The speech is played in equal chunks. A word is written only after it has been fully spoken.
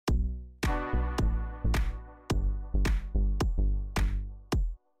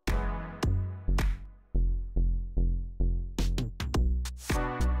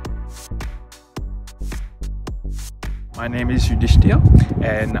My name is Yudhisteer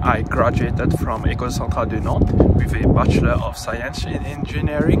and I graduated from École Centrale de Nantes with a Bachelor of Science in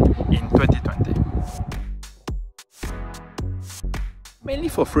Engineering in 2020. Mainly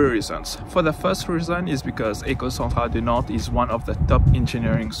for three reasons. For the first reason is because École Centrale de Nantes is one of the top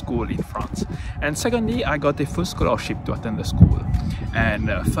engineering schools in France. And secondly, I got a full scholarship to attend the school. And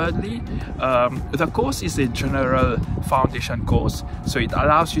thirdly, the course is a general foundation course, so it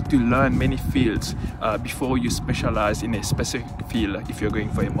allows you to learn many fields before you specialize in a specific field if you're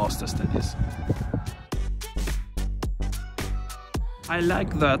going for a master's studies. I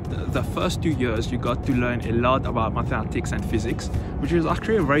like that the first 2 years you got to learn a lot about mathematics and physics, which is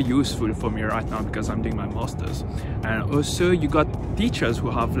actually very useful for me right now because I'm doing my master's. And also you got teachers who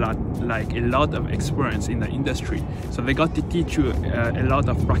have like a lot of experience in the industry, so they got to teach you a lot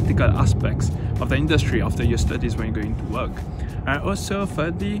of practical aspects of the industry after your studies when you're going to work. And also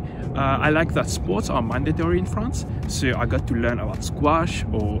thirdly, I like that sports are mandatory in France, so I got to learn about squash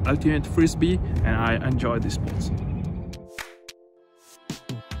or ultimate frisbee, and I enjoy these sports.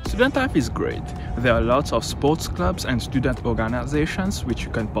 Student life is great. There are lots of sports clubs and student organizations which you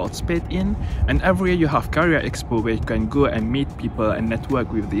can participate in, and every year you have career expo where you can go and meet people and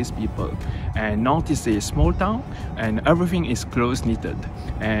network with these people. And Nantes is a small town and everything is close knitted,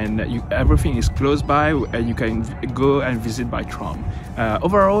 and everything is close by and you can go and visit by tram.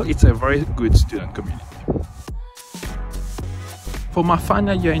 Overall, it's a very good student community. For my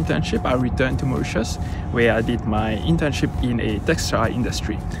final year internship, I returned to Mauritius, where I did my internship in a textile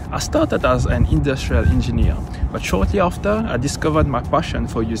industry. I started as an industrial engineer, but shortly after, I discovered my passion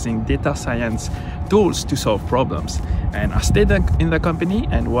for using data science tools to solve problems. And I stayed in the company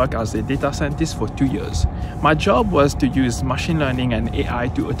and worked as a data scientist for 2 years. My job was to use machine learning and AI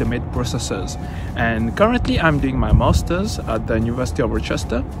to automate processes. And currently, I'm doing my master's at the University of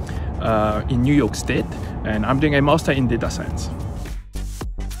Rochester in New York State, and I'm doing a master in data science.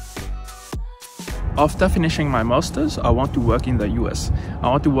 After finishing my master's, I want to work in the US. I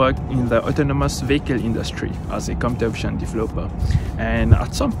want to work in the autonomous vehicle industry as a computer vision developer. And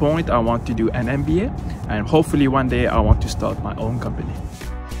at some point, I want to do an MBA, and hopefully one day I want to start my own company.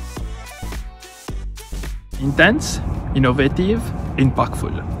 Intense, innovative,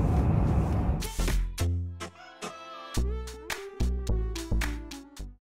 impactful.